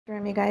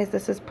Room, you guys,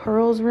 this is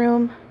Pearle's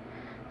room.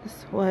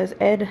 This was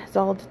Ed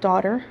Zald's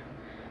daughter,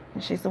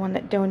 and she's the one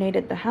that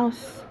donated the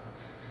house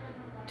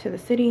to the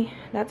city.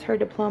 That's her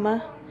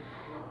diploma.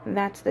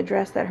 That's the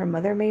dress that her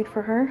mother made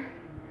for her.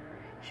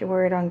 She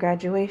wore it on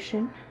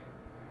graduation.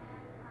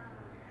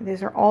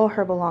 These are all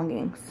her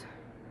belongings.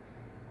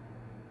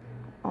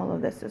 All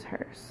of this is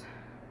hers.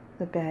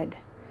 The bed,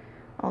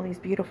 all these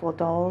beautiful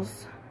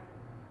dolls.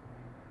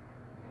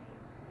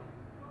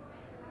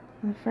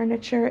 The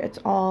furniture, it's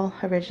all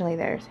originally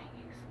theirs.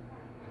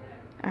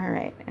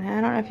 Alright, and I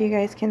don't know if you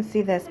guys can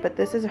see this, but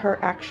this is her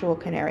actual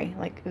canary,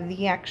 like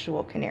the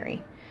actual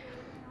canary.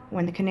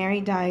 When the canary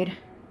died,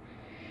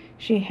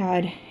 she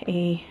had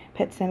a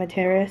pet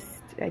cemeterist,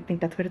 I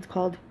think that's what it's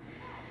called,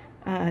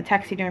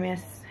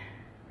 taxidermist,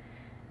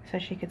 so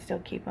she could still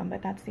keep them,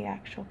 but that's the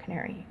actual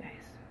canary, you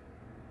guys.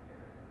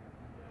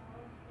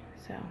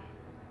 So,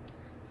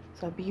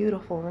 it's a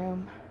beautiful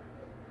room.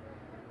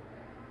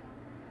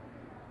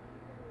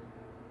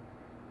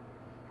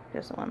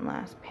 Just one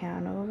last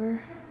pan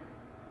over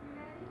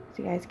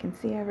so you guys can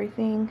see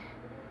everything.